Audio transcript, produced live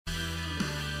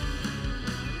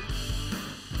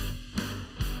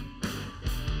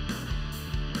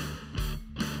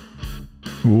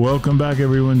Welcome back,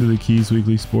 everyone, to the Keys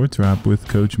Weekly Sports Wrap with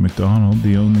Coach McDonald,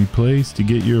 the only place to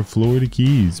get your Florida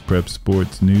Keys prep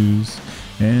sports news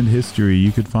and history.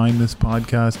 You could find this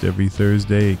podcast every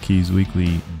Thursday at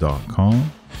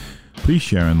keysweekly.com. Please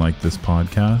share and like this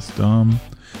podcast.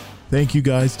 Thank you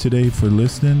guys today for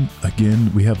listening.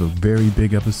 Again, we have a very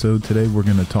big episode today. We're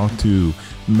going to talk to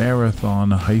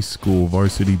Marathon High School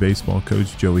varsity baseball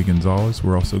coach Joey Gonzalez.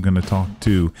 We're also going to talk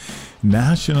to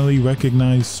nationally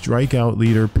recognized strikeout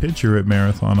leader pitcher at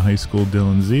Marathon High School,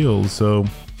 Dylan Ziels. So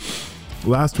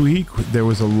last week, there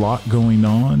was a lot going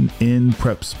on in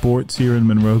prep sports here in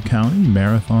Monroe County.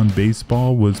 Marathon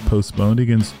baseball was postponed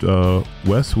against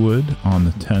Westwood on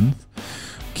the 10th.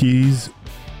 Key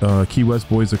West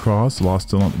boys lacrosse lost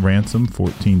to Ransom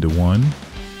 14-1.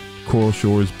 Coral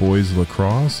Shores boys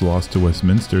lacrosse lost to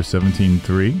Westminster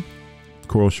 17-3.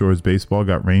 Coral Shores baseball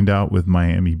got rained out with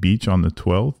Miami Beach on the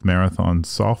 12th. Marathon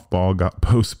softball got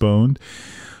postponed.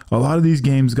 A lot of these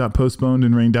games got postponed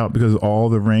and rained out because of all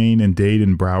the rain in Dade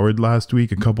and Broward last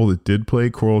week. A couple that did play,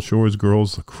 Coral Shores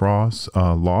girls lacrosse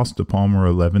lost to Palmer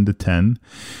 11-10.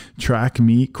 Track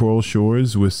meet, Coral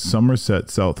Shores with Somerset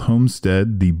South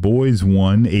Homestead. The boys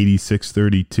won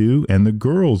 86-32 and the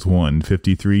girls won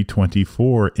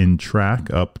 53-24 in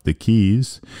track up the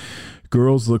Keys.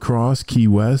 Girls lacrosse, Key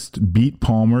West beat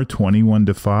Palmer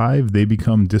 21-5. They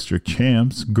become district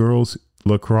champs. Girls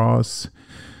lacrosse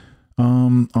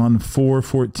on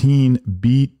 4-14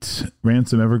 beat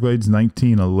Ransom Everglades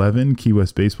 19-11. Key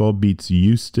West baseball beats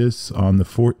Eustis on the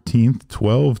 14th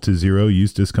 12-0.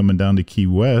 Eustis coming down to Key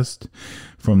West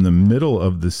from the middle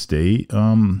of the state.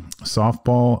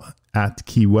 Softball at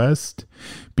Key West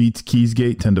beats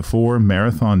Keysgate 10-4.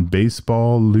 Marathon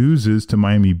baseball loses to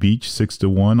Miami Beach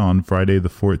 6-1 on Friday the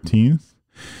 14th.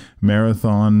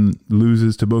 Marathon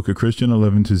loses to Boca Christian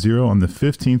 11-0 on the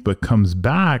 15th, but comes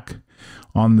back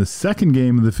on the second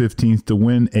game of the 15th to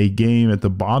win a game at the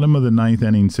bottom of the ninth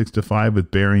inning 6-5 with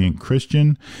Berry and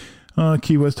Christian.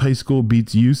 Key West High School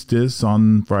beats Eustis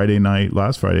on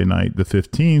last Friday night, the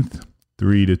 15th,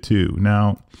 3-2.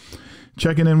 Now,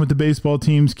 checking in with the baseball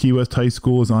teams, Key West High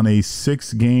School is on a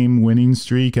 6-game winning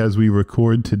streak as we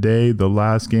record today. The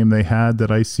last game they had that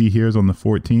I see here is on the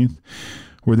 14th,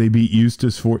 where they beat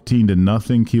Eustis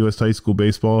 14-0. Key West High School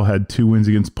baseball had 2 wins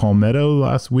against Palmetto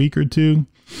last week or two.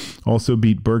 Also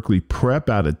beat Berkeley Prep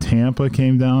out of Tampa,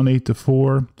 came down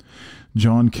 8-4.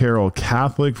 John Carroll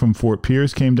Catholic from Fort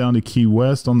Pierce came down to Key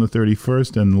West on the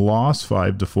 31st and lost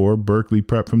 5-4. Berkeley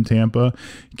Prep from Tampa,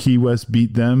 Key West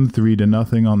beat them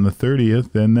 3-0 on the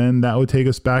 30th. And then that would take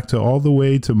us back to all the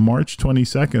way to March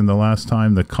 22nd, the last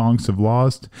time the Conchs have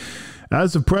lost.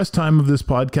 As of press time of this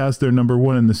podcast, they're number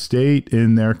 1 in the state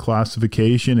in their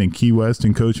classification, and Key West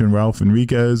and coach Ralph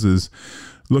Enriquez is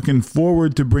looking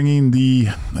forward to bringing would be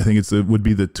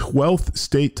the 12th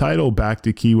state title back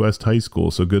to Key West High School.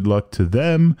 So good luck to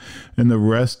them and the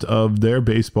rest of their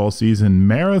baseball season.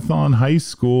 Marathon High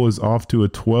School is off to a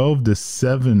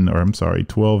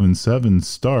 12-7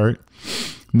 start.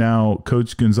 Now,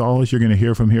 Coach Gonzalez, you're going to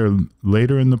hear from here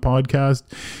later in the podcast.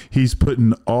 He's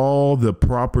putting all the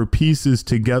proper pieces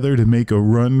together to make a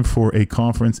run for a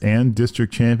conference and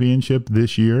district championship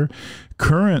this year.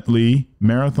 Currently,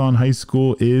 Marathon High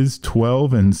School is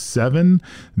 12-7.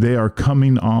 They are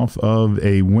coming off of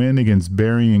a win against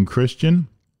Berry and Christian,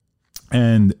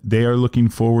 and they are looking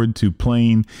forward to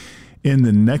playing in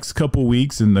the next couple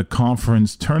weeks in the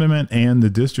conference tournament and the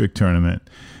district tournament.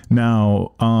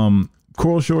 Now,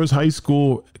 Coral Shores High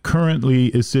School currently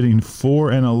is sitting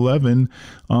 4-11.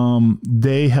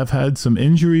 They have had some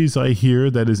injuries, I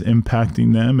hear, that is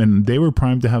impacting them, and they were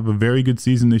primed to have a very good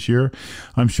season this year.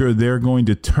 I'm sure they're going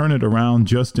to turn it around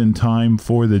just in time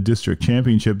for the district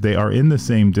championship. They are in the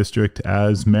same district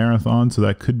as Marathon, so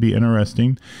that could be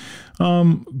interesting.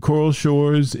 Coral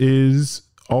Shores is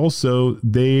also,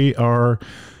 they are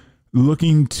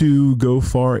looking to go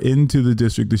far into the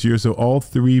district this year. So all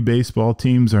 3 baseball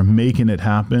teams are making it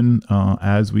happen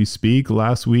as we speak.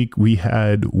 Last week we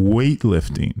had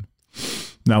weightlifting.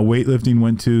 Now, weightlifting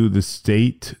went to the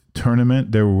state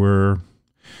tournament. There were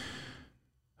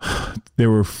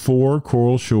 4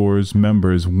 Coral Shores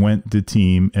members went to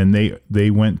team, and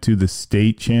they went to the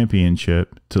state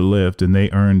championship to lift, and they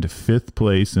earned 5th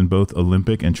place in both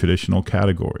Olympic and traditional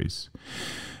categories.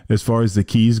 As far as the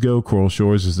Keys go, Coral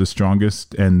Shores is the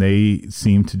strongest, and they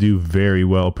seem to do very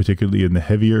well, particularly in the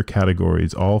heavier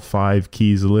categories. All 5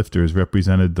 Keys lifters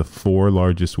represented the 4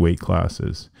 largest weight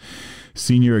classes.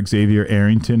 Senior Xavier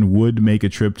Arrington would make a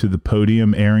trip to the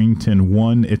podium. Arrington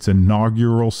won its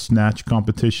inaugural snatch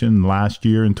competition last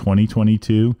year in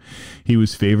 2022. He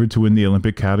was favored to win the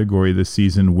Olympic category this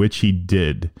season, which he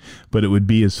did. But it would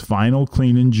be his final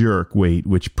clean and jerk weight,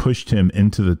 which pushed him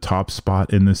into the top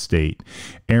spot in the state.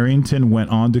 Arrington went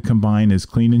on to combine his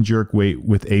clean and jerk weight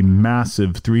with a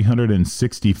massive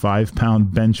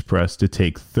 365-pound bench press to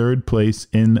take third place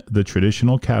in the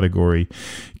traditional category,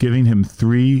 giving him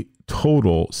 3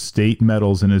 total state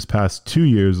medals in his past 2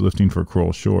 years lifting for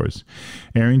Coral Shores.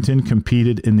 Arrington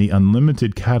competed in the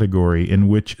unlimited category, in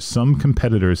which some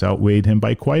competitors outweighed him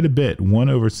by quite a bit, won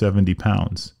over 70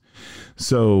 pounds.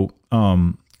 So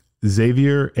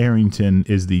Xavier Arrington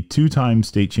is the 2-time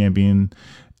state champion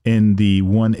in the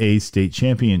 1A state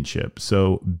championship.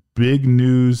 So big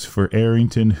news for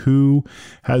Arrington, who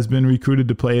has been recruited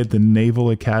to play at the Naval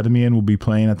Academy and will be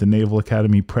playing at the Naval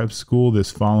Academy Prep School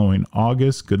this following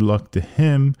August. Good luck to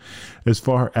him. As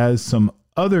far as some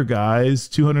other guys,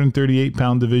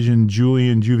 238-pound division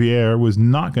Julian Juvier was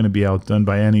not going to be outdone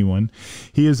by anyone.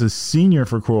 He is a senior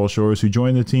for Coral Shores who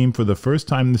joined the team for the first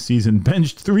time this season,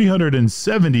 benched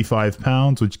 375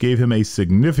 pounds, which gave him a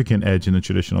significant edge in the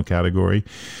traditional category.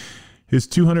 His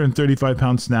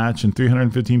 235-pound snatch and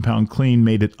 315-pound clean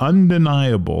made it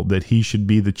undeniable that he should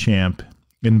be the champ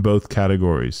in both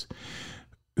categories.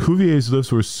 Juvier's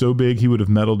lifts were so big he would have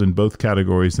medaled in both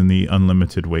categories in the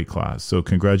unlimited weight class. So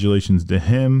congratulations to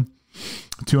him.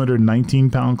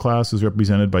 219-pound class was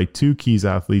represented by 2 Keys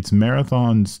athletes,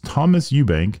 Marathon's Thomas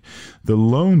Eubank, the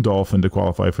lone Dolphin to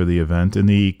qualify for the event, and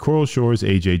the Coral Shores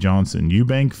A.J. Johnson.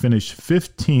 Eubank finished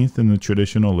 15th in the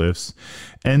traditional lifts,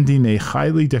 ending a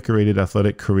highly decorated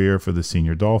athletic career for the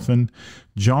senior Dolphin.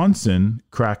 Johnson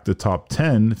cracked the top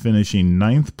 10, finishing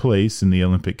 9th place in the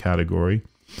Olympic category.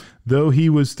 Though he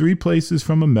was 3 places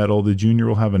from a medal, the junior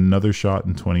will have another shot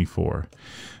in 24.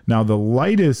 Now, the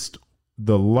lightest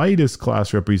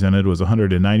class represented was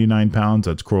 199 pounds.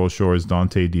 That's Coral Shores'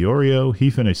 Dante Diorio.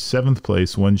 He finished 7th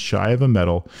place, one shy of a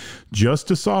medal. Just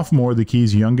a sophomore, the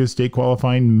Keys' youngest state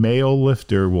qualifying male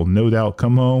lifter will no doubt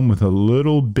come home with a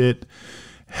little bit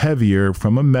heavier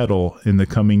from a medal in the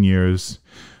coming years.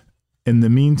 In the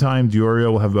meantime,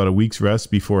 Diorio will have about a week's rest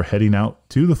before heading out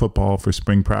to the football for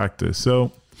spring practice.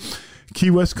 So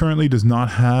Key West currently does not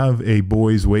have a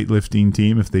boys weightlifting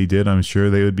team. If they did, I'm sure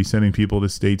they would be sending people to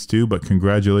states too. But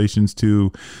congratulations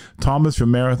to Thomas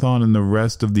from Marathon and the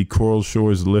rest of the Coral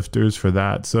Shores lifters for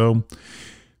that. So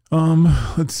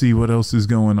let's see what else is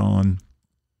going on.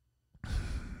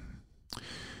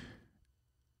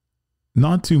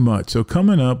 Not too much. So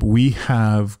coming up, we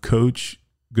have Coach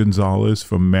Gonzalez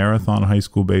from Marathon High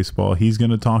School Baseball. He's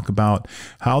going to talk about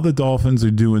how the Dolphins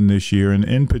are doing this year, and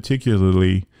in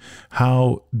particularly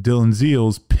how Dylan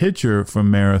Ziels, pitcher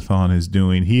from Marathon, is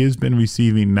doing. He has been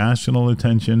receiving national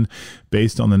attention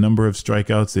based on the number of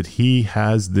strikeouts that he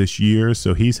has this year,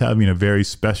 so he's having a very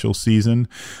special season.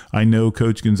 I know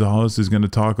Coach Gonzalez is going to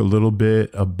talk a little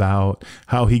bit about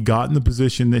how he got in the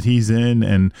position that he's in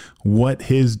and what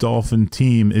his Dolphin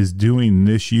team is doing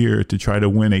this year to try to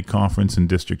win a conference and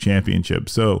district championship.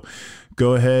 So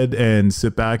go ahead and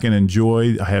sit back and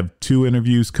enjoy. I have 2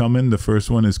 interviews coming. The first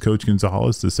one is Coach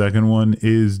Gonzalez. The second one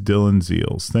is Dylan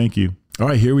Ziels. Thank you. All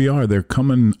right, here we are. They're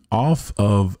coming off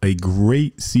of a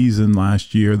great season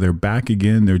last year. They're back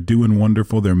again. They're doing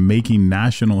wonderful. They're making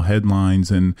national headlines.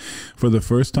 And for the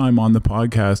first time on the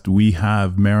podcast, we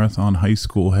have Marathon High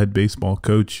School head baseball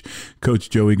coach, Coach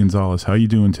Joey Gonzalez. How are you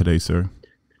doing today, sir?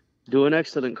 Doing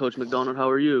excellent, Coach McDonald. How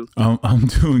are you? I'm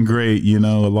doing great. You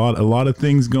know, a lot of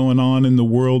things going on in the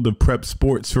world of prep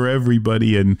sports for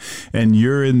everybody, and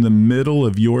you're in the middle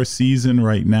of your season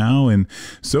right now. And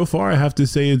so far, I have to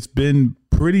say it's been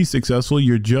pretty successful.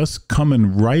 You're just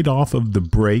coming right off of the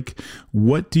break.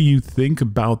 What do you think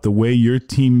about the way your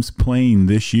team's playing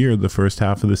this year, the first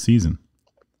half of the season?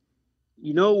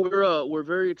 You know, we're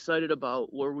very excited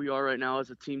about where we are right now as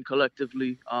a team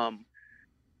collectively.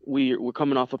 We're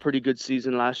coming off a pretty good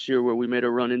season last year where we made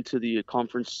a run into the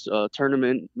conference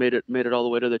tournament, made it all the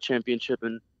way to the championship,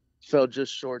 and fell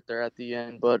just short there at the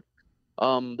end. But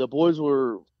the boys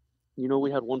were, you know, we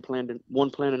had one plan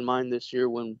in mind this year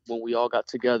when we all got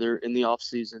together in the off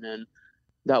season, and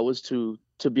that was to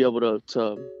be able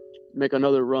to make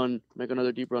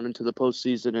another deep run into the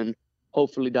postseason, and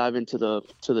hopefully dive into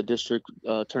the district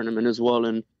tournament as well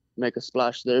and make a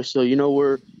splash there. So, you know,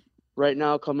 we're right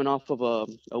now coming off of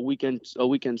a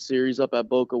weekend series up at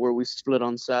Boca where we split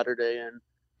on Saturday, and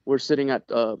we're sitting at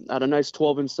a nice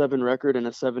 12-7 record and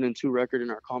a 7-2 record in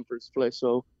our conference play.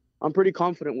 So I'm pretty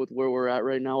confident with where we're at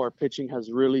right now. Our pitching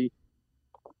has really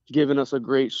given us a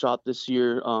great shot this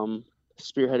year.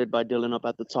 spearheaded by Dylan up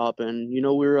at the top. And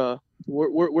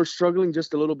we're struggling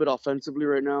just a little bit offensively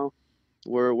right now.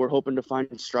 We're hoping to find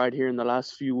stride here in the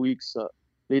last few weeks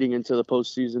leading into the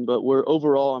postseason. But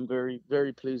I'm very,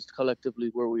 very pleased collectively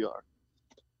where we are.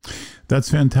 That's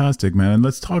fantastic, man. And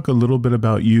let's talk a little bit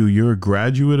about you. You're a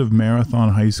graduate of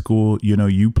Marathon High School. You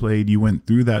went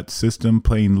through that system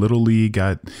playing Little League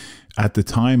at the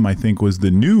time, I think was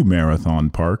the new Marathon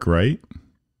Park, right?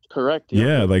 Correct.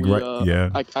 Yeah.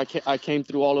 I came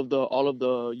through all of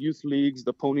the youth leagues,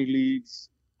 the pony leagues.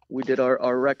 We did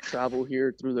our rec travel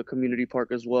here through the community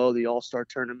park as well, the all-star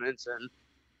tournaments,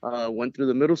 and went through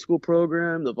the middle school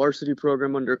program, the varsity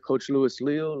program under Coach Louis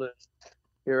Leal. And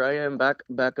here I am back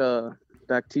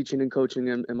teaching and coaching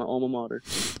in my alma mater.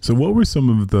 So what were some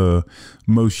of the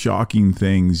most shocking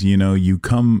things?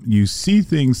 You see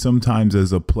things sometimes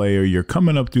as a player, you're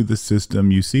coming up through the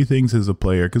system, you see things as a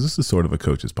player, because this is sort of a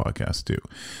coach's podcast too.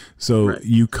 So right.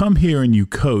 You come here and you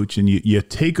coach and you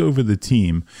take over the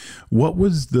team.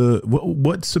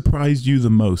 What surprised you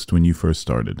the most when you first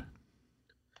started?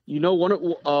 One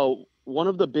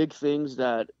of the big things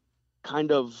that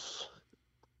kind of,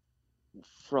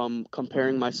 from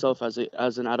comparing myself as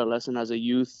an adolescent, as a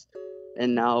youth,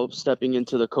 and now stepping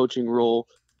into the coaching role,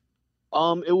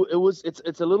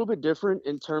 it's a little bit different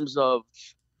in terms of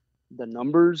the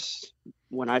numbers.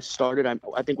 When I started,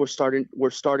 I think we're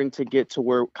starting to get to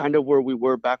where we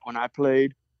were back when I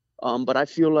played. But I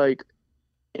feel like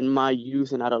in my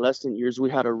youth and adolescent years, we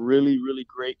had a really, really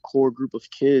great core group of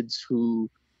kids who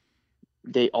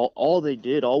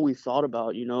all we thought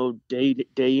about,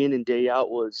 day in and day out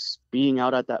was being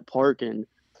out at that park and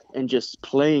just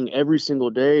playing every single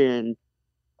day. And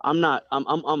I'm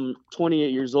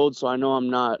 28 years old, so I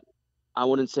know I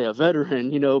wouldn't say a veteran,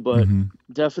 but mm-hmm.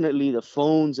 Definitely the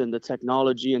phones and the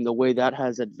technology and the way that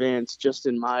has advanced just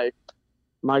in my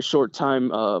short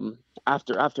time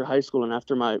after high school and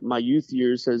after my youth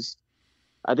years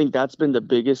I think that's been the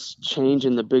biggest change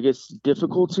and the biggest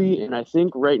difficulty. And I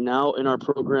think right now in our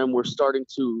program, we're starting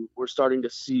to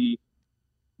see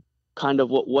kind of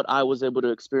what I was able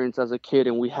to experience as a kid.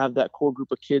 And we have that core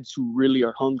group of kids who really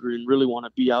are hungry and really want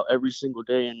to be out every single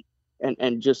day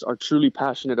and just are truly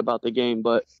passionate about the game.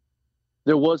 But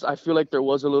I feel like there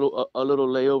was a little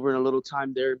layover and a little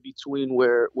time there in between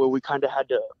where we kind of had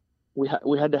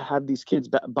to have these kids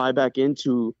buy back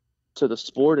into the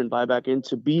sport and buy back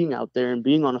into being out there and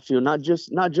being on a field, not just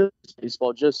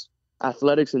baseball, just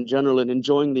athletics in general, and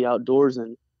enjoying the outdoors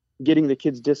and getting the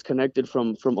kids disconnected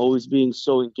from always being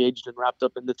so engaged and wrapped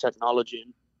up in the technology.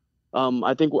 And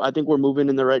I think we're moving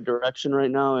in the right direction right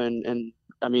now. And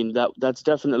I mean, that's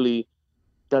definitely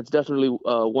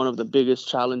one of the biggest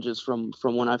challenges from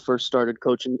when I first started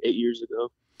coaching 8 years ago.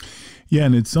 Yeah,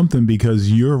 and it's something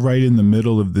because you're right in the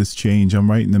middle of this change.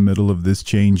 I'm right in the middle of this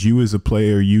change. You as a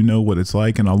player, you know what it's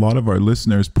like. And a lot of our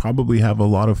listeners probably have a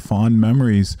lot of fond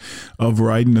memories of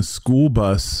riding a school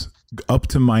bus up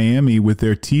to Miami with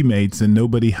their teammates and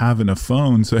nobody having a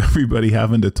phone, so everybody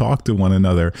having to talk to one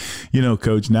another.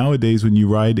 Coach, nowadays when you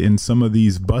ride in some of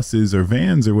these buses or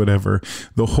vans or whatever,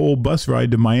 the whole bus ride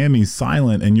to Miami is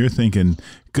silent, and you're thinking,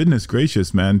 goodness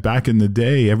gracious, man, back in the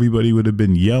day, everybody would have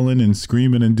been yelling and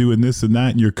screaming and doing this and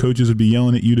that, and your coaches would be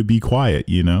yelling at you to be quiet,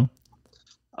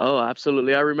 Oh,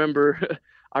 absolutely. I remember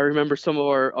some of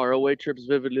our away trips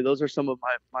vividly. Those are some of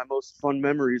my most fun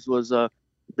memories was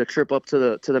the trip up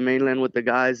to the mainland with the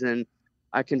guys. And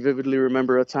I can vividly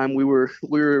remember a time we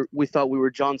thought we were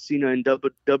John Cena in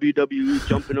WWE,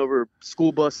 jumping over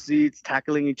school bus seats,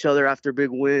 tackling each other after big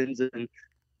wins, and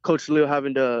Coach Leo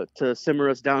having to simmer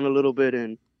us down a little bit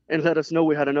and let us know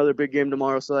we had another big game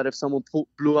tomorrow, so that if someone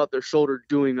blew out their shoulder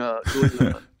doing a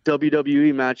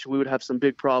WWE match, we would have some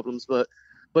big problems. But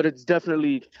it's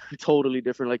definitely totally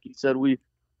different. Like you said, we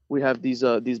have these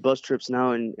bus trips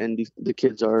now, and the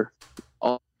kids are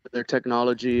all their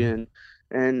technology and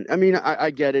I mean,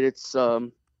 I get it. It's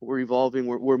we're evolving,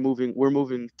 we're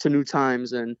moving to new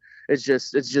times, and it's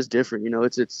just different.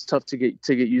 It's tough to get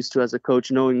used to as a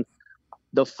coach, knowing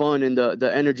the fun and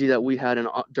the energy that we had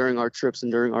during our trips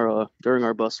and during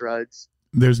our bus rides.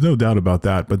 There's no doubt about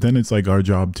that. But then it's like our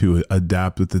job to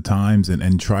adapt with the times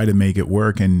and try to make it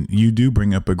work. And you do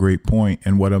bring up a great point.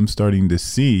 And what I'm starting to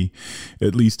see,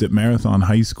 at least at Marathon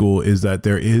High School, is that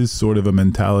there is sort of a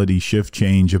mentality shift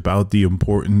change about the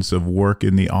importance of work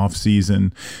in the off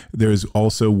season. There's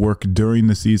also work during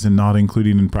the season, not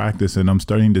including in practice. And I'm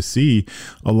starting to see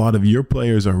a lot of your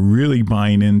players are really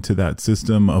buying into that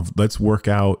system of let's work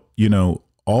out,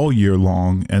 all year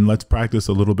long, and let's practice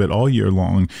a little bit all year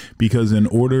long, because in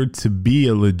order to be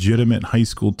a legitimate high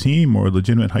school team or a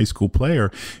legitimate high school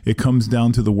player, it comes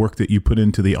down to the work that you put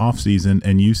into the off season,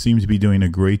 and you seem to be doing a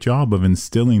great job of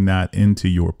instilling that into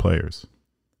your players.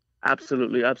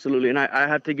 Absolutely, absolutely. And I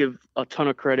have to give a ton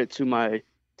of credit to my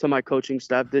coaching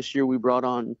staff. This year we brought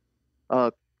on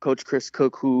Coach Chris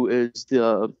Cook, who is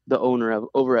the owner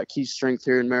over at Key Strength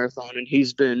here in Marathon, and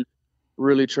he's been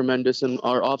really tremendous in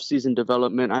our off-season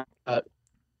development. I got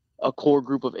a core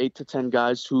group of 8 to 10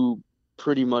 guys who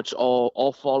pretty much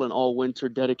all fall and all winter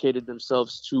dedicated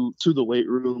themselves to the weight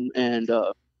room. And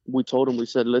we told them, we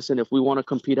said, listen, if we want to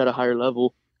compete at a higher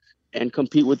level and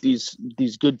compete with these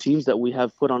good teams that we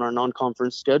have put on our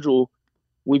non-conference schedule,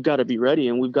 we've got to be ready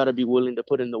and we've got to be willing to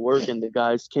put in the work. And the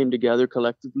guys came together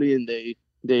collectively, and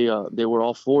they were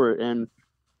all for it. And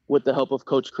with the help of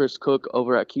Coach Chris Cook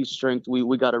over at Key Strength,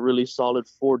 we got a really solid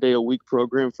 4-day-a-week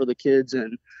program for the kids,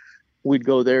 and we'd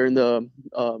go there in the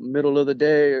middle of the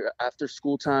day after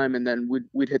school time, and then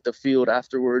we'd hit the field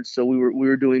afterwards. So we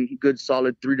were doing good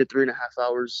solid 3 to 3.5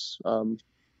 hours,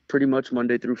 pretty much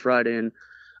Monday through Friday, and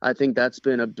I think that's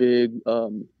been a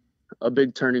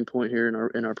big turning point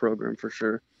here in our program for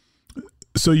sure.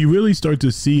 So you really start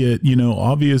to see it,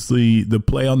 obviously the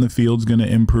play on the field is going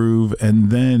to improve, and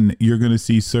then you're going to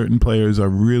see certain players are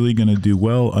really going to do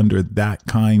well under that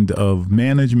kind of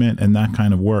management and that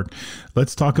kind of work.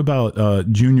 Let's talk about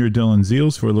junior Dylan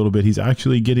Ziels for a little bit. He's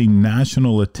actually getting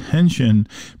national attention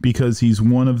because he's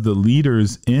one of the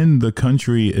leaders in the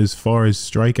country as far as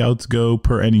strikeouts go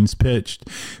per innings pitched.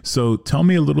 So tell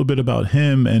me a little bit about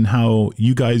him and how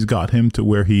you guys got him to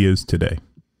where he is today.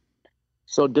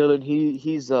 So Dylan,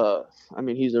 he's a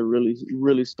really,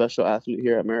 really special athlete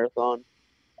here at Marathon.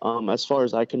 As far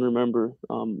as I can remember,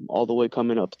 all the way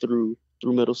coming up through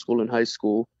middle school and high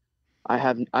school, I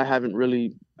haven't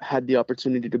really had the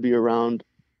opportunity to be around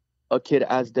a kid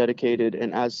as dedicated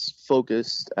and as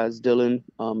focused as Dylan,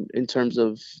 in terms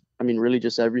of, really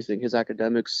just everything. His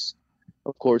academics,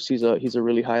 of course, he's a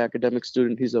really high academic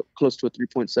student. He's close to a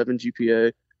 3.7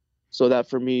 GPA. So that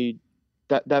for me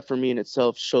in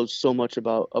itself shows so much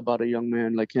about a young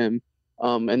man like him.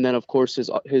 And then of course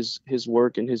his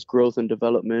work and his growth and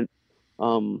development.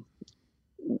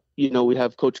 We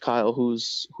have Coach Kyle,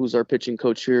 who's our pitching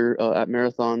coach here at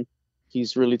Marathon.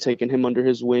 He's really taken him under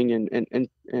his wing and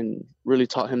really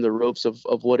taught him the ropes of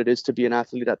what it is to be an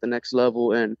athlete at the next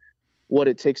level and what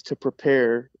it takes to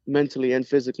prepare mentally and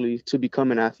physically to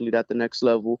become an athlete at the next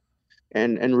level.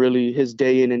 And really his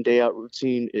day in and day out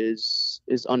routine is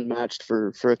unmatched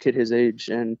for a kid his age,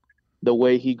 and the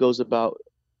way he goes about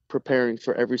preparing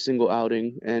for every single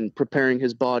outing and preparing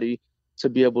his body to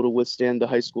be able to withstand the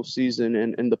high school season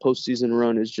and the postseason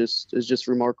run is just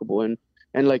remarkable. And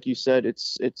like you said,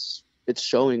 it's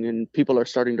showing, and people are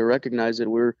starting to recognize it.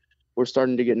 We're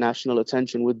starting to get national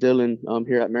attention with Dylan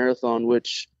here at Marathon,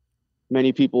 which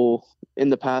many people in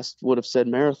the past would have said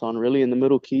Marathon. Really, in the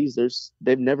Middle Keys,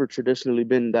 they've never traditionally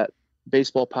been that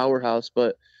baseball powerhouse,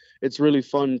 but it's really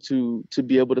fun to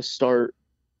be able to start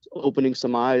opening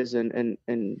some eyes and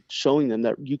showing them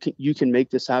that you can make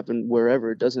this happen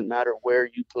wherever. It doesn't matter where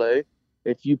you play.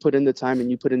 If you put in the time and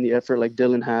you put in the effort like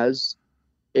Dylan has,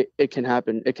 it can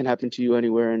happen. It can happen to you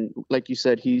anywhere. And like you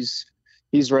said, he's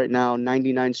right now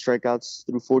 99 strikeouts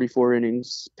through 44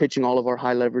 innings, pitching all of our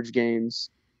high leverage games.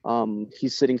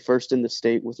 He's sitting first in the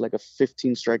state with like a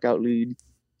 15 strikeout lead.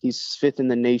 He's fifth in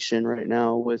the nation right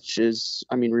now, which is,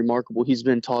 remarkable. He's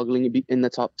been toggling in the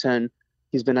top 10.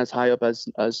 He's been as high up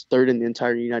as third in the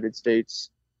entire United States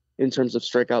in terms of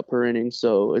strikeout per inning.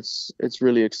 So it's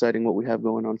really exciting what we have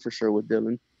going on for sure with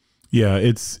Dylan. Yeah,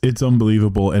 it's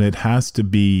unbelievable, and it has to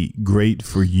be great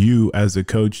for you as a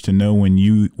coach to know when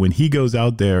he goes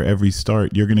out there every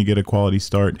start, you're going to get a quality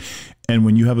start, and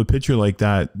when you have a pitcher like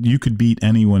that, you could beat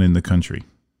anyone in the country.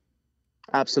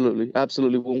 Absolutely.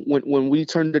 When we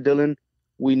turn to Dylan,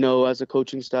 we know as a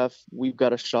coaching staff we've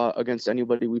got a shot against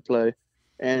anybody we play,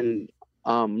 and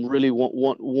really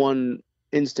one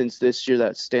instance this year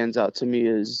that stands out to me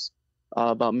is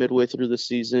about midway through the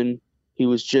season. He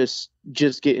was just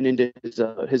getting into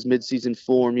his midseason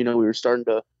form. We were starting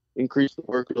to increase the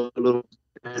workload a little,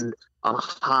 and a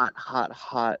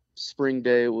hot spring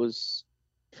day. It was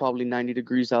probably 90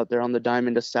 degrees out there on the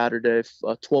diamond. A Saturday,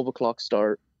 a 12 o'clock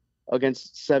start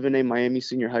against 7A Miami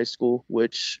Senior High School,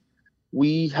 which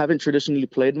we haven't traditionally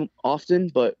played often,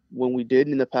 but when we did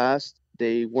in the past,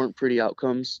 they weren't pretty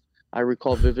outcomes. I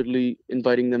recall vividly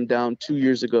inviting them down 2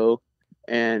 years ago,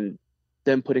 and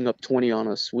them putting up 20 on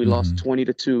us. We lost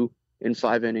 20-2 in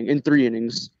 3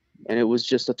 innings, and it was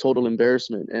just a total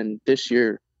embarrassment. And this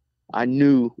year, I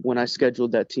knew when I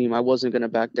scheduled that team, I wasn't going to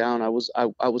back down. I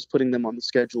was putting them on the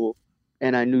schedule,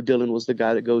 and I knew Dylan was the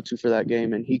guy to go to for that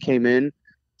game. And he came in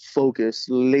focused,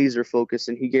 laser focused,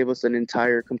 and he gave us an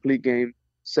entire complete game,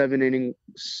 7 inning,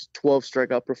 12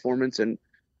 strikeout performance, and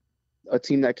a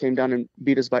team that came down and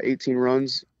beat us by 18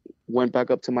 runs went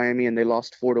back up to Miami and they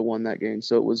lost 4-1 that game.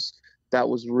 So that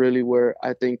was really where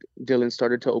I think Dylan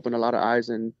started to open a lot of eyes,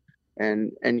 and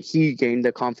he gained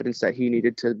the confidence that he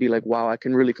needed to be like, wow, I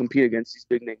can really compete against these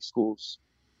big name schools.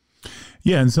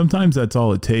 Yeah, and sometimes that's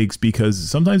all it takes, because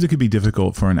sometimes it could be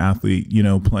difficult for an athlete,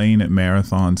 playing at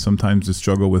marathons, sometimes to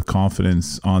struggle with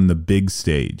confidence on the big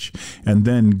stage. And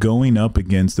then going up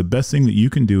against, the best thing that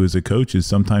you can do as a coach is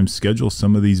sometimes schedule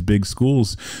some of these big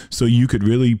schools so you could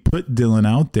really put Dylan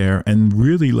out there and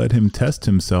really let him test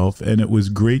himself. And it was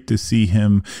great to see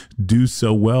him do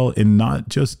so well in not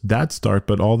just that start,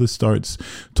 but all the starts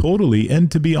totally.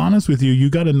 And to be honest with you, you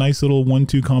got a nice little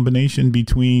 1-2 combination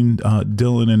between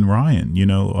Dylan and Ryan.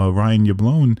 Ryan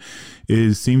Yablon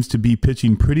seems to be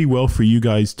pitching pretty well for you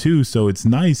guys too. So it's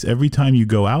nice every time you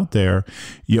go out there,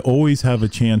 you always have a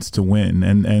chance to win.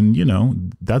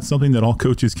 And that's something that all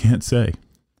coaches can't say.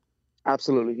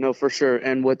 Absolutely. No, for sure.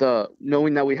 And with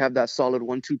knowing that we have that solid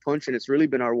 1-2 punch, and it's really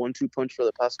been our 1-2 punch for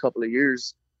the past couple of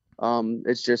years,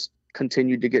 it's just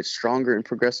continued to get stronger and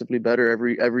progressively better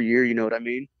every year. You know what I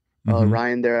mean?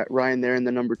 Mm-hmm. Ryan there in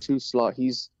the number 2 slot.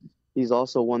 He's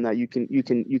also one that you can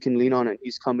lean on, and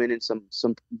he's come in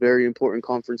some very important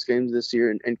conference games this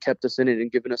year and kept us in it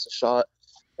and given us a shot.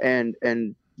 And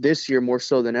this year more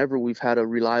so than ever, we've had a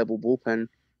reliable bullpen.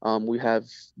 We have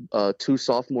 2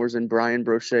 sophomores in Brian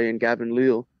Brochet and Gavin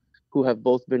Leal, who have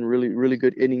both been really, really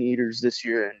good inning eaters this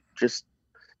year, and just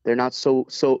they're not so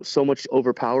much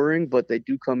overpowering, but they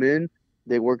do come in,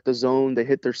 they work the zone, they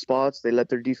hit their spots, they let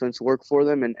their defense work for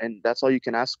them, and that's all you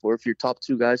can ask for. If your top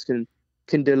 2 guys can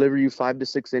deliver you 5 to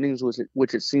 6 innings,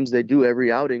 which it seems they do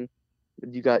every outing,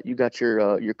 you got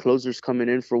your closers coming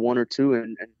in for 1 or 2,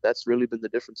 and that's really been the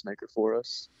difference maker for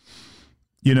us.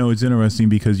 It's interesting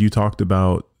because you talked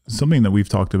about something that we've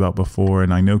talked about before,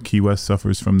 and I know Key West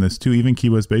suffers from this too. Even Key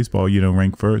West baseball,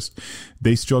 ranked first,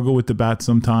 they struggle with the bat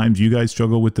sometimes. You guys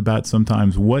struggle with the bat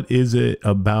sometimes. What is it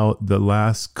about the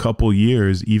last couple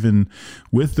years, even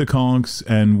with the Conks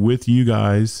and with you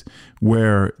guys,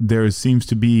 where there seems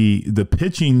to be, the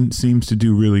pitching seems to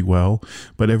do really well,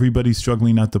 but everybody's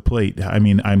struggling at the plate? I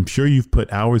mean, I'm sure you've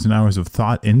put hours and hours of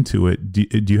thought into it.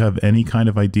 Do you have any kind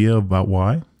of idea about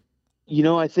why?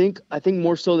 I think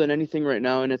more so than anything right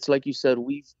now, and it's like you said,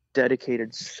 we've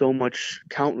dedicated so much,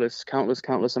 countless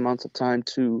amounts of time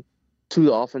to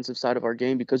the offensive side of our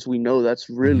game, because we know that's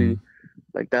really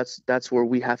like that's where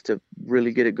we have to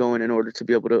really get it going in order to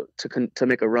be able to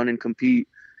make a run and compete.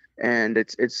 And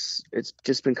it's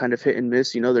just been kind of hit and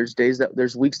miss.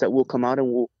 There's weeks that we'll come out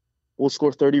and we'll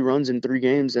score 30 runs in 3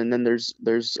 games, and then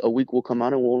there's a week we'll come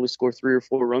out and we'll only score 3 or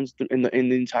 4 runs in the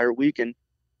entire week, and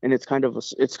it's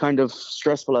kind of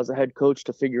stressful as a head coach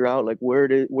to figure out like where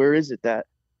is it that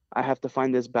I have to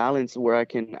find this balance where I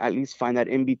can at least find that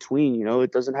in between.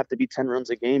 It doesn't have to be 10 runs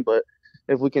a game, but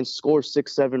if we can score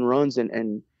 6-7 runs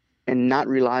and not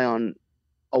rely on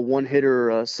a 1-hitter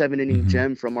or a 7-inning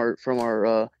gem from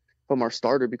our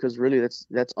starter, because really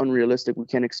that's unrealistic. We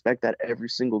can't expect that every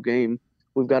single game.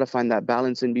 We've got to find that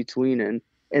balance in between,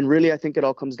 and really I think it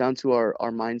all comes down to our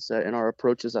mindset and our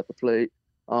approaches at the plate.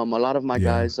 A lot of my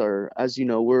guys are, as you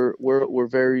know, we're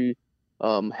very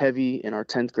heavy in our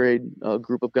 10th grade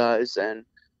group of guys, and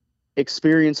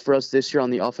experience for us this year on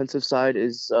the offensive side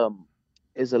is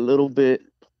a little bit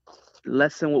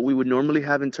less than what we would normally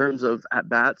have in terms of at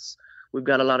bats. We've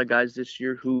got a lot of guys this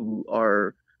year who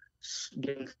are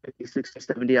getting 50, 60,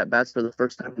 70 at bats for the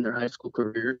first time in their high school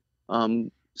career.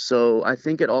 So I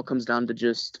think it all comes down to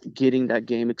just getting that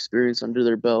game experience under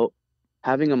their belt,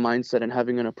 having a mindset and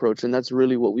having an approach. And that's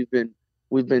really what we've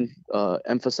been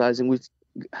emphasizing. We've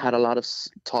had a lot of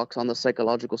talks on the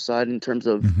psychological side in terms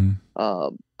of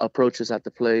approaches at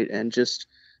the plate, and just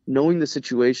knowing the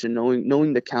situation,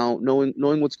 knowing the count,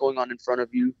 knowing what's going on in front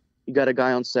of you. You got a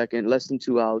guy on second, less than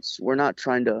 2 outs. We're not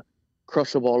trying to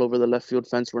crush a ball over the left field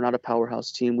fence. We're not a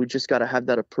powerhouse team. We just got to have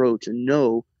that approach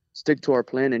and stick to our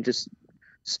plan and just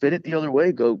spin it the other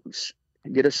way. Go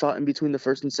get a shot in between the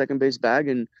first and second base bag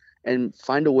and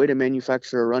find a way to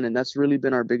manufacture a run. And that's really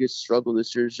been our biggest struggle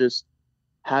this year, is just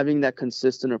having that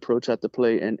consistent approach at the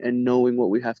plate and knowing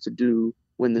what we have to do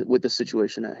with the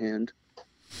situation at hand.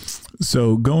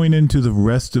 So going into the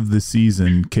rest of the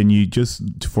season, can you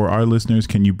just, for our listeners,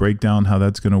 can you break down how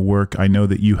that's going to work? I know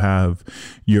that you have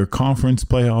your conference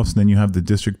playoffs, and then you have the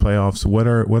district playoffs. What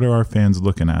are our fans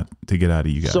looking at to get out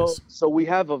of you guys? So we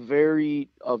have a very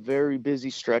busy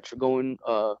stretch going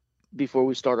before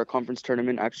we start our conference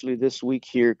tournament. Actually, this week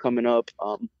here coming up,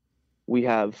 we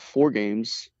have 4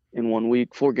 games in 1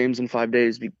 week, 4 games in 5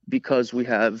 days because we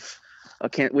had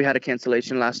a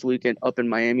cancellation last week, and up in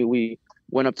Miami we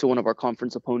went up to one of our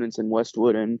conference opponents in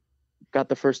Westwood and got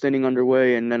the first inning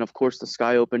underway, and then of course the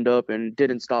sky opened up and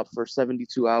didn't stop for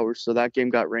 72 hours, so that game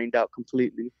got rained out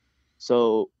completely.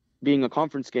 So being a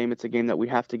conference game, it's a game that we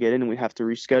have to get in and we have to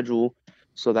reschedule.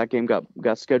 So that game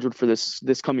got scheduled for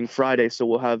this coming Friday. So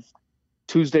we'll have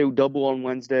Tuesday double on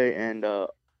Wednesday and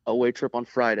away trip on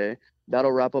Friday.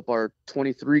 That'll wrap up our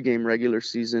 23 game regular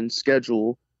season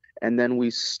schedule. And then we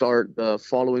start the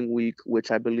following week, which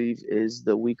I believe is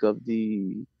the week of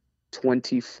the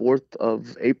 24th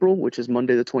of April, which is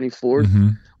Monday the 24th. Mm-hmm.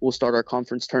 We'll start our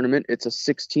conference tournament. It's a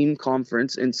 6-team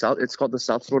conference it's called the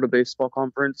South Florida Baseball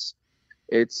Conference.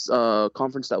 It's a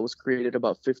conference that was created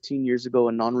about 15 years ago,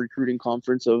 a non-recruiting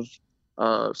conference of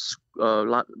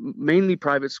mainly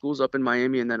private schools up in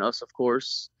Miami, and then us, of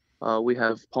course. We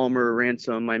have Palmer,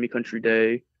 Ransom, Miami Country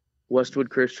Day, Westwood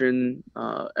Christian,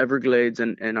 Everglades,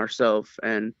 and ourselves.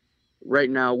 And right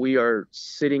now we are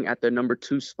sitting at the number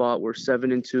 2 spot. We're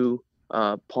 7-2.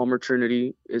 Palmer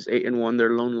Trinity is 8-1.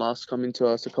 Their lone loss coming to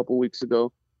us a couple weeks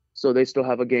ago, so they still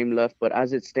have a game left. But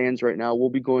as it stands right now, we'll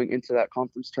be going into that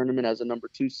conference tournament as a number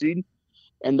 2 seed.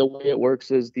 And the way it works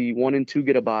is the 1 and 2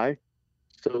 get a bye.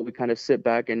 So we kind of sit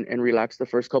back and relax the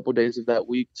first couple days of that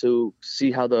week to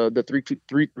see how the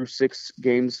 3 through 6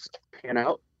 games pan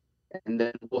out. And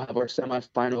then we'll have our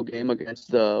semifinal game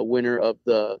against the winner of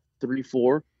the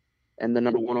 3-4. And the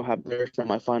number 1 will have their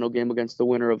semifinal game against the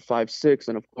winner of 5-6.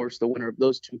 And, of course, the winner of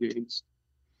those 2 games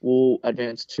will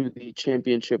advance to the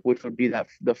championship, which would be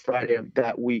the Friday of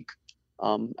that week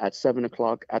at 7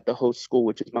 o'clock at the host school,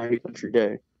 which is Miami Country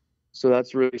Day. So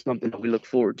that's really something that we look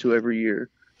forward to every year,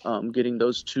 getting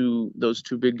those two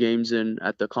big games in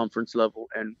at the conference level.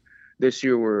 And this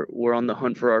year we're on the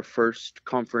hunt for our first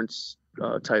conference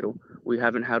title. We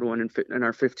haven't had one in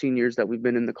our 15 years that we've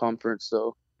been in the conference,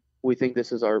 so we think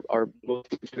this is our most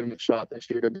legitimate shot this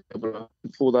year to be able to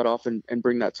pull that off and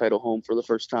bring that title home for the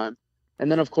first time.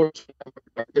 And then, of course, we have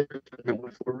our district tournament,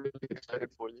 which we're really excited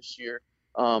for this year.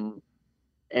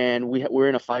 And we're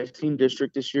in a 5-team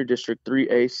district this year, District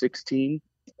 3A 16,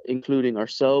 including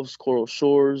ourselves, Coral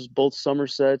Shores, both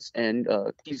Somersets, and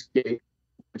Keysgate.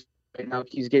 Right now,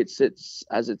 Keysgate sits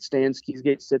as it stands.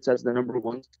 Keysgate sits as the number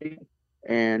 1 seed,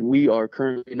 and we are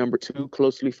currently number 2,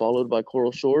 closely followed by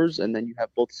Coral Shores. And then you have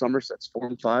both Somersets 4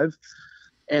 and 5.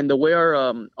 And the way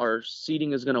our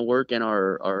seating is going to work and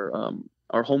our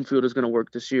home field is going to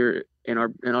work this year in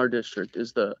our district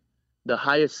is the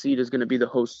highest seed is going to be the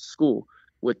host school,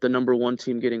 with the number 1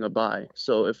 team getting a bye.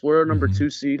 So if we're a number 2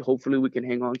 seed, hopefully we can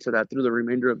hang on to that through the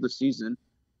remainder of the season.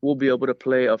 We'll be able to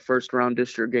play a first-round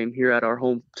district game here at our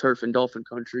home turf in Dolphin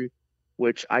Country,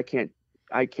 which I can't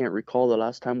recall the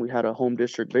last time we had a home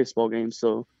district baseball game.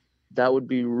 So that would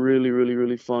be really, really,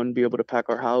 really fun. Be able to pack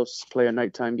our house, play a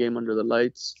nighttime game under the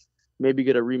lights, maybe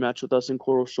get a rematch with us in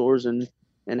Coral Shores, and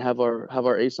have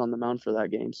our ace on the mound for that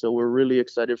game. So we're really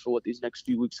excited for what these next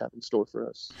few weeks have in store for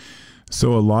us.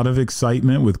 So a lot of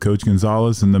excitement with Coach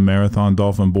Gonzalez and the Marathon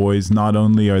Dolphin boys. Not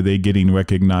only are they getting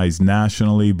recognized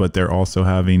nationally, but they're also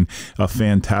having a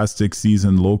fantastic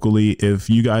season locally. If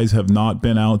you guys have not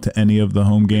been out to any of the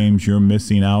home games, you're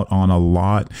missing out on a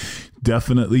lot.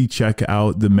 Definitely check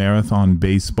out the Marathon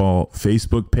Baseball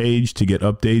Facebook page to get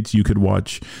updates. You could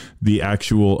watch the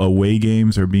actual away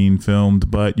games are being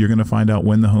filmed, but you're going to find out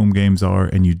when the home games are,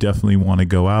 and you definitely want to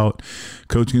go out.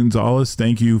 Coach Gonzalez,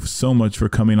 thank you so much for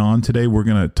coming on today. We're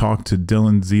going to talk to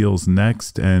Dylan Ziels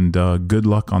next, and good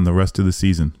luck on the rest of the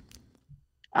season.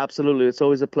 Absolutely. It's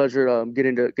always a pleasure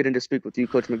getting to speak with you,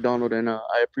 Coach McDonald, and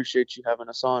I appreciate you having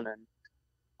us on, and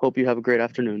hope you have a great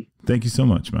afternoon. Thank you so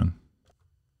much, man.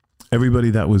 Everybody,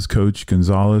 that was Coach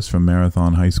Gonzalez from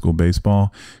Marathon High School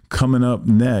Baseball. Coming up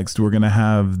next, we're going to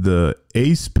have the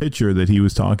ace pitcher that he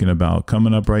was talking about.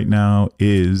 Coming up right now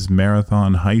is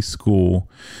Marathon High School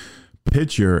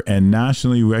pitcher and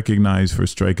nationally recognized for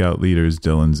strikeout leaders,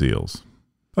 Dylan Ziels.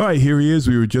 All right, here he is.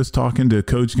 We were just talking to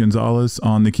Coach Gonzalez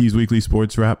on the Keys Weekly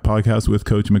Sports Wrap podcast with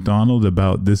Coach McDonald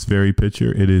about this very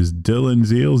pitcher. It is Dylan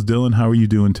Ziels. Dylan, how are you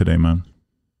doing today, man?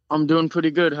 I'm doing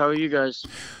pretty good. How are you guys?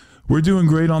 We're doing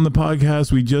great on the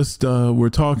podcast. We just we're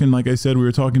talking, like I said, we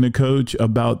were talking to Coach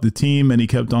about the team, and he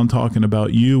kept on talking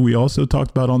about you. We also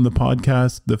talked about on the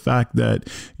podcast the fact that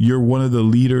you're one of the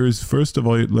leaders. First of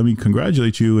all, let me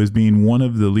congratulate you as being one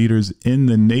of the leaders in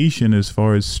the nation as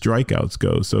far as strikeouts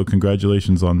go. So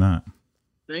congratulations on that.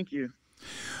 Thank you.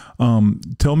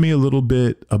 Tell me a little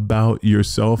bit about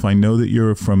yourself. I know that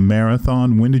you're from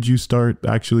Marathon. When did you start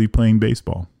actually playing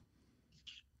baseball?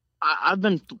 I've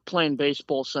been playing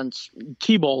baseball since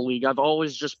T-ball league. I've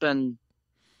always just been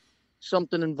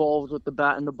something involved with the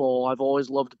bat and the ball. I've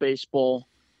always loved baseball.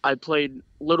 I played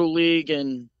little league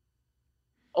and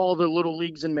all the little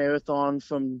leagues in Marathon,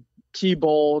 from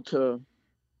T-ball to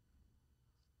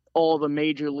all the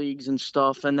major leagues and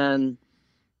stuff. And then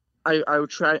I would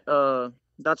try.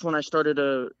 That's when I started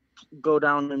to go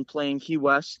down and play in Key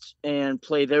West and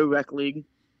play their rec league,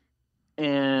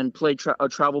 and play a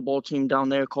travel ball team down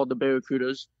there called the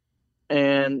Barracudas.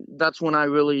 And that's when I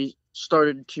really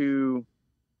started to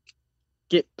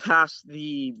get past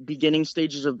the beginning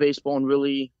stages of baseball and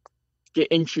really get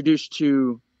introduced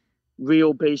to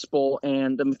real baseball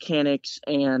and the mechanics,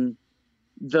 and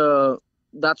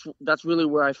that's really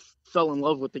where I fell in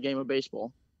love with the game of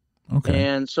baseball. Okay.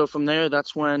 And so from there,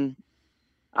 that's when,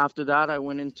 after that, I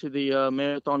went into the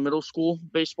Marathon Middle School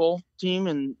baseball team,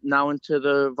 and now into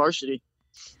the varsity.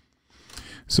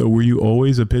 So were you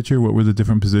always a pitcher? What were the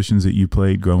different positions that you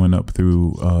played growing up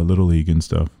through Little League and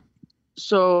stuff?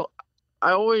 So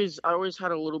I always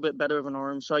had a little bit better of an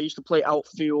arm. So I used to play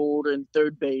outfield and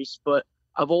third base, but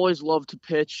I've always loved to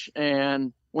pitch.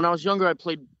 And when I was younger, I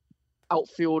played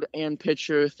outfield and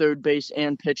pitcher, third base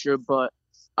and pitcher, but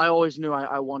I always knew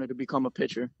I wanted to become a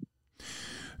pitcher.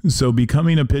 So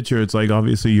becoming a pitcher, it's like,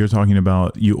 obviously you're talking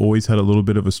about you always had a little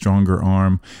bit of a stronger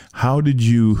arm.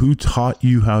 Who taught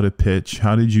you how to pitch?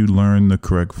 How did you learn the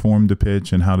correct form to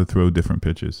pitch and how to throw different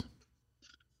pitches?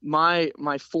 My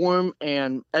form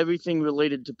and everything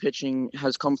related to pitching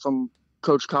has come from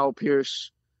Coach Kyle Pierce.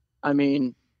 I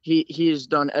mean, he has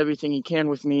done everything he can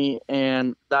with me,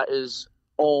 and that is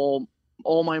all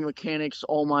my mechanics,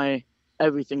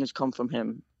 everything has come from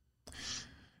him.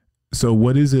 So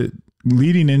what is it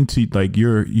leading into, like,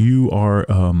 you're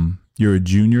a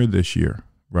junior this year,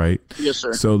 right? Yes,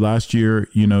 sir. So last year,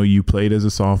 you played as a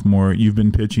sophomore. You've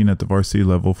been pitching at the varsity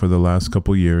level for the last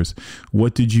couple years.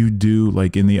 What did you do,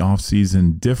 like, in the off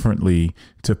season differently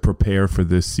to prepare for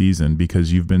this season?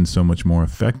 Because you've been so much more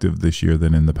effective this year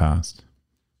than in the past.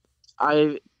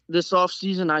 This off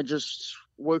season, I just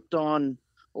worked on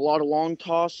a lot of long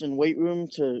toss and weight room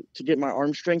to get my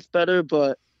arm strength better,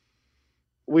 but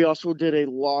we also did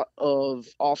a lot of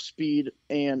off-speed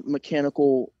and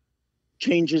mechanical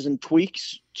changes and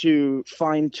tweaks to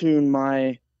fine-tune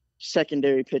my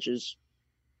secondary pitches.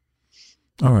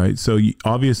 All right. So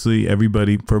obviously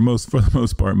everybody, for the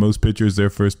most part, most pitchers, their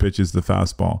first pitch is the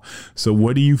fastball. So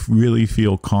what do you really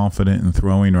feel confident in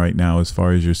throwing right now as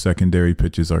far as your secondary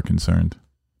pitches are concerned?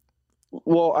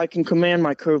 Well, I can command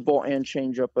my curveball and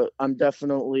changeup, but I'm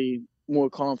definitely more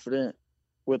confident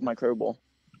with my curveball.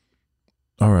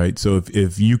 All right. So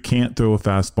if you can't throw a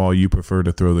fastball, you prefer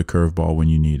to throw the curveball when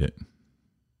you need it.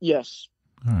 Yes.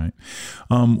 All right.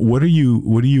 What are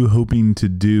you hoping to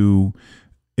do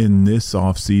in this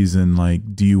off season?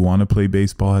 Like, do you want to play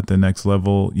baseball at the next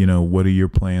level? What are your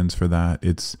plans for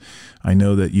that? I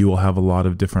know that you will have a lot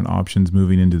of different options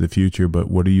moving into the future,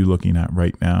 but what are you looking at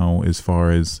right now as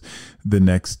far as the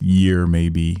next year,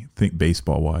 maybe, think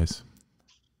baseball wise?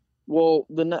 Well,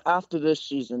 after this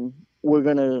season, we're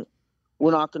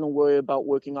not going to worry about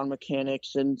working on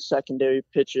mechanics and secondary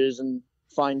pitches and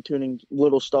fine-tuning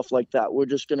little stuff like that. We're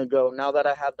just going to go, now that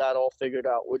I have that all figured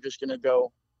out, we're just going to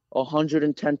go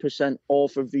 110% all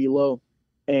for velo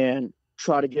and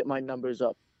try to get my numbers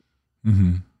up.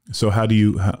 Mm-hmm. So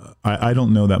I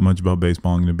don't know that much about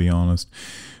baseball, I'm going to be honest.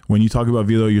 When you talk about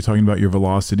velo, you're talking about your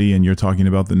velocity, and you're talking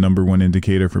about the number one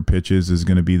indicator for pitches is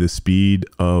going to be the speed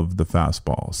of the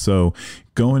fastball. So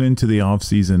going into the off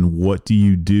season, what do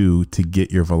you do to get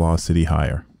your velocity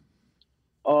higher?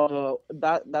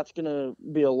 That's going to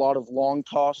be a lot of long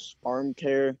toss, arm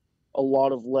care, a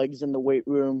lot of legs in the weight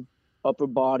room, upper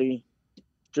body,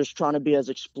 just trying to be as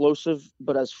explosive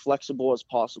but as flexible as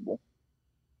possible.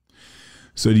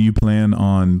 So do you plan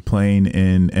on playing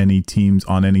in any teams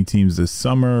this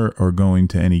summer or going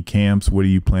to any camps? What do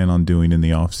you plan on doing in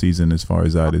the off season as far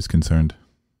as that is concerned?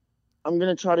 I'm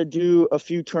going to try to do a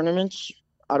few tournaments.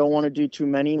 I don't want to do too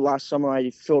many. Last summer, I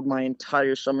filled my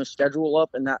entire summer schedule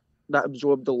up, and that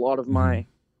absorbed a lot of my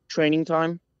training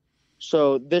time.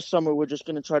 So this summer, we're just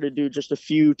going to try to do just a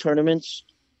few tournaments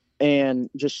and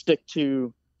just stick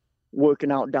to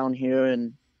working out down here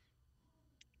and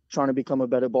trying to become a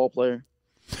better ball player.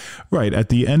 Right. At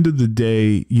the end of the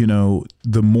day, you know,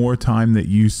 the more time that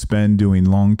you spend doing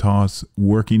long toss,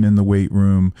 working in the weight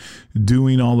room,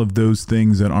 doing all of those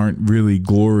things that aren't really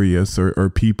glorious or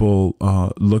people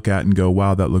look at and go,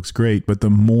 wow, that looks great. But the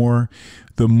more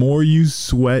you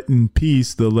sweat in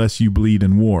peace, the less you bleed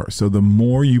in war. So the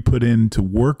more you put into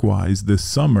work-wise this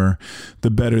summer,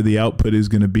 the better the output is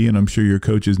going to be. And I'm sure your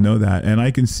coaches know that. And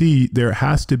I can see there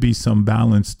has to be some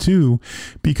balance too,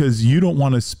 because you don't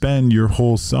want to spend your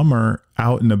whole summer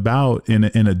out and about in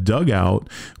a dugout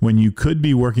when you could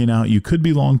be working out, you could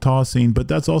be long tossing, but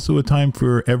that's also a time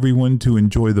for everyone to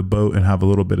enjoy the boat and have a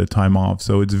little bit of time off.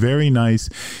 So it's very nice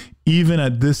even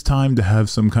at this time to have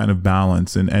some kind of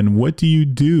balance. And what do you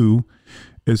do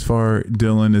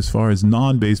Dylan, as far as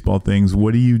non-baseball things,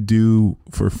 what do you do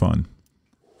for fun?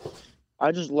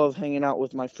 I just love hanging out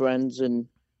with my friends and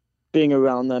being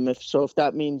around them. If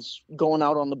that means going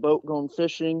out on the boat, going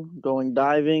fishing, going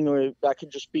diving, or that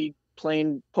could just be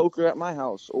playing poker at my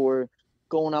house or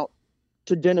going out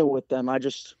to dinner with them. I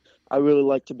really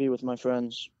like to be with my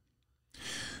friends.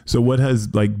 So what has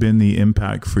been the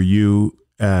impact for you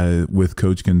with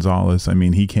Coach Gonzalez? I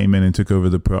mean, he came in and took over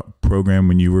the program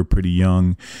when you were pretty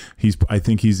young. I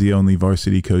think he's the only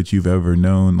varsity coach you've ever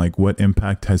known. Like, what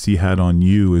impact has he had on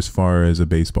you as far as a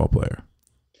baseball player?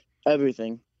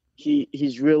 Everything.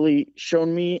 He's really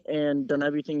shown me and done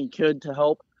everything he could to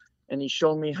help. And he's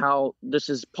shown me how this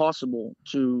is possible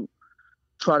to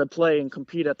try to play and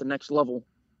compete at the next level.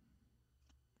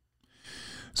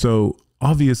 So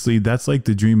obviously that's like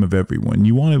the dream of everyone.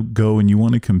 You want to go and you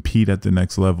want to compete at the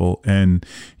next level. And,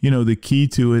 you know, the key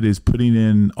to it is putting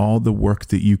in all the work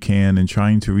that you can and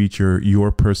trying to reach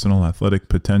your personal athletic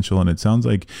potential. And it sounds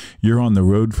like you're on the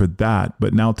road for that.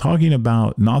 But now, talking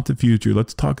about not the future,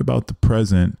 let's talk about the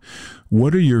present.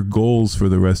 What are your goals for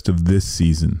the rest of this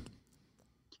season?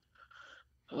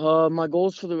 My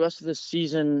goals for the rest of this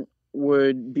season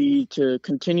would be to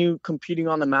continue competing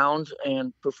on the mound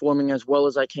and performing as well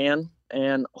as I can,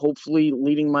 and hopefully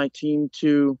leading my team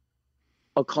to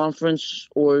a conference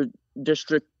or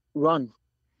district run.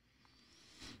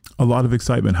 A lot of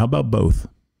excitement. How about both?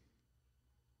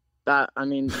 That's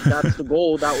the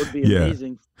goal. That would be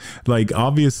amazing. Like,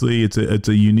 obviously it's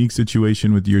a unique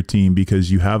situation with your team because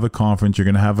you have a conference, you're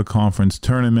going to have a conference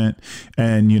tournament,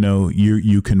 and, you know,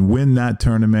 you can win that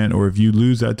tournament, or if you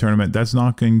lose that tournament, that's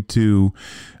not going to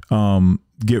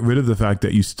get rid of the fact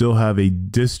that you still have a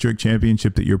district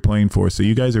championship that you're playing for. So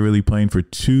you guys are really playing for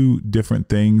two different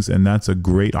things, and that's a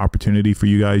great opportunity for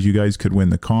you guys. You guys could win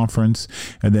the conference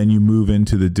and then you move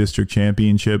into the district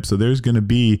championship. So there's going to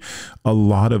be a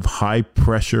lot of high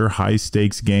pressure, high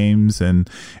stakes games. And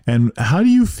how do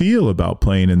you feel about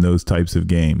playing in those types of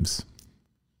games?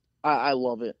 I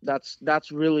love it.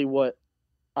 That's really what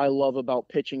I love about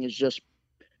pitching, is just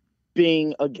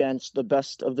being against the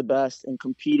best of the best and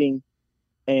competing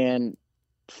and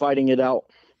fighting it out.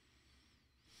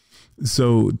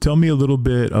 So tell me a little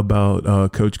bit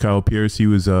about Coach Kyle Pierce. He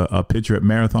was a pitcher at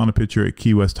Marathon, a pitcher at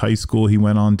Key West High School. He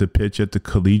went on to pitch at the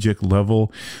collegiate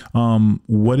level.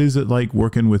 What is it like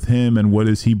working with him, and what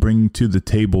does he bring to the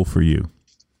table for you?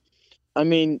 I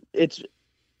mean,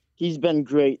 he's been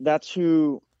great.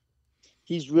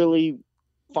 He's really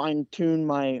fine-tuned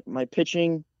my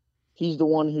pitching. He's the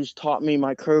one who's taught me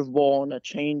my curveball and a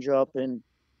changeup and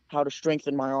how to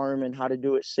strengthen my arm and how to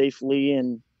do it safely,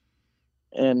 and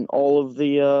all of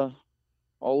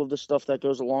the stuff that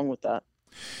goes along with that.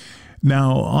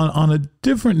 Now, on a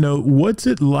different note, what's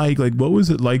it like? Like, what was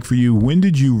it like for you? When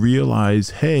did you realize,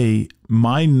 hey,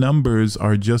 my numbers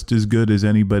are just as good as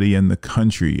anybody in the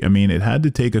country? I mean, it had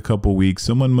to take a couple weeks.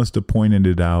 Someone must have pointed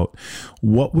it out.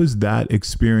 What was that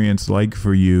experience like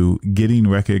for you, getting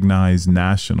recognized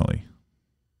nationally?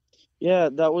 Yeah,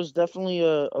 that was definitely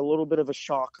a little bit of a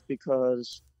shock,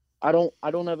 because I don't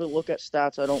ever look at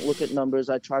stats. I don't look at numbers.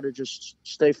 I try to just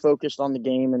stay focused on the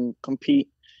game and compete.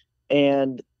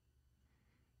 And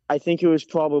I think it was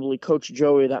probably Coach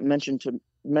Joey that mentioned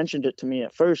it to me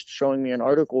at first, showing me an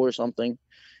article or something.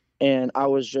 And I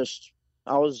was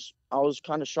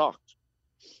kind of shocked.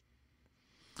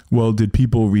 Well, did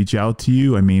people reach out to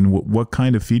you? I mean, what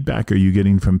kind of feedback are you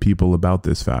getting from people about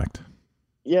this fact?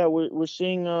 Yeah, we're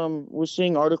seeing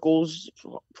articles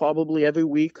probably every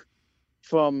week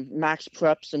from Max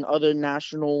Preps and other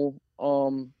national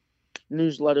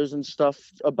newsletters and stuff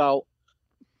about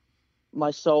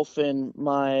myself and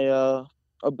my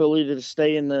ability to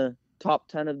stay in the top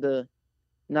 10 of the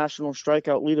national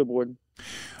strikeout leaderboard.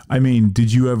 I mean,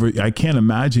 did you ever, I can't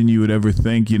imagine you would ever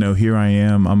think, here I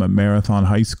am, I'm at Marathon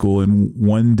High School, and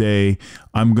one day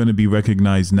I'm going to be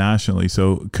recognized nationally.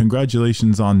 So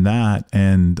congratulations on that.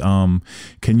 And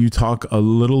can you talk a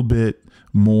little bit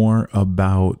more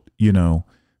about,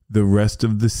 the rest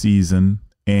of the season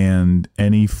and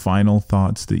any final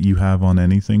thoughts that you have on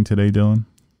anything today, Dylan?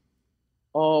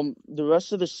 The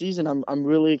rest of the season, I'm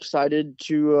really excited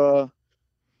to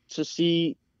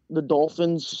see the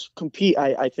Dolphins compete.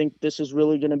 I think this is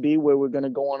really going to be where we're going to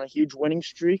go on a huge winning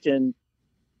streak, and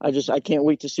I can't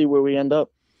wait to see where we end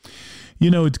up.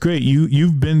 It's great.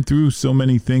 You've been through so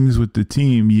many things with the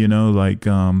team,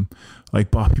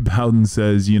 like Bobby Bowden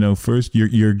says, first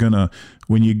you're gonna,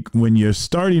 when you're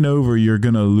starting over, you're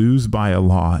gonna lose by a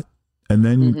lot, and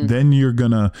then you're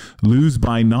gonna lose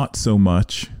by not so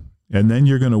much. And then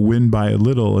you're going to win by a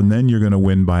little, and then you're going to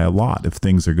win by a lot if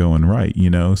things are going right,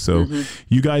 So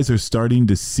you guys are starting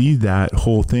to see that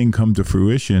whole thing come to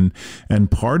fruition. And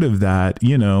part of that,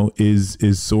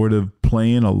 is sort of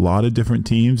playing a lot of different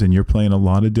teams, and you're playing a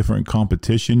lot of different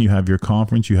competition. You have your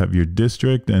conference, you have your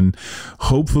district, and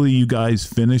hopefully you guys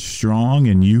finish strong,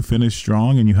 and you finish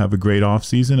strong, and you have a great off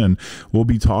season. And we'll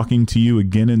be talking to you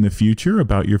again in the future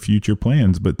about your future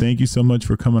plans. But thank you so much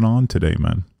for coming on today,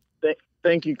 man.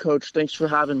 Thank you, Coach. Thanks for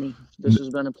having me. This has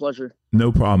been a pleasure.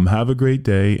 No problem. Have a great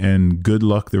day, and good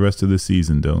luck the rest of the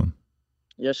season, Dylan.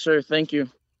 Yes, sir. Thank you.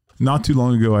 Not too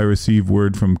long ago, I received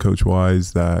word from Coach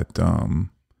Wise that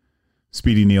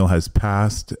Speedy Neal has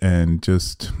passed, and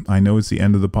I know it's the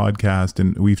end of the podcast,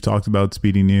 and we've talked about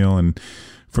Speedy Neal, and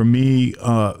for me,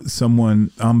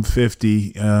 I'm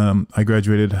 50. I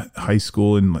graduated high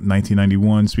school in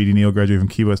 1991. Speedy Neal graduated from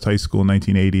Key West High School in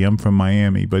 1980. I'm from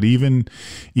Miami. But even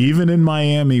in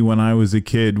Miami, when I was a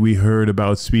kid, we heard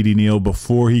about Speedy Neal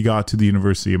before he got to the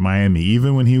University of Miami.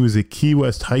 Even when he was at Key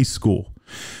West High School,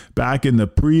 back in the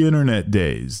pre-internet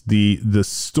days, the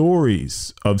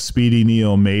stories of Speedy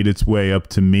Neal made its way up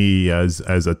to me as a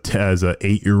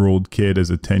 8-year-old kid, as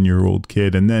a 10-year-old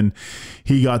kid, and then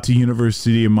he got to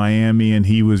University of Miami, and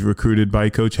he was recruited by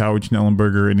Coach Howard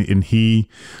Schnellenberger, and he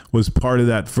was part of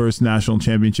that first national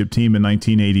championship team in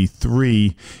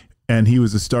 1983. And he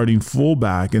was a starting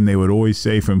fullback, and they would always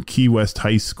say from Key West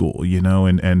High School,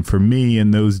 and for me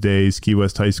in those days, Key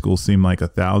West High School seemed like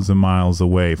 1,000 miles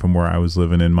away from where I was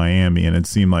living in Miami. And it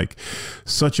seemed like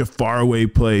such a faraway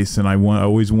place. And I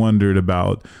always wondered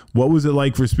about what was it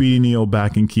like for Speedy Neal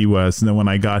back in Key West. And then when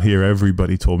I got here,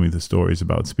 everybody told me the stories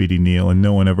about Speedy Neal, and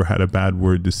no one ever had a bad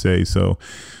word to say. So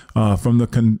from the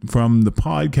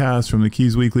podcast, from the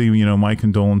Keys Weekly, my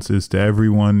condolences to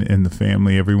everyone in the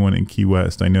family, everyone in Key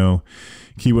West. I know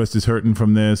Key West is hurting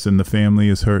from this, and the family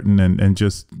is hurting, and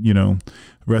just,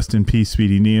 rest in peace,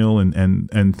 Speedy Neal.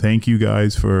 And thank you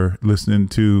guys for listening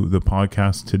to the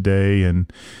podcast today,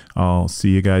 and I'll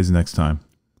see you guys next time.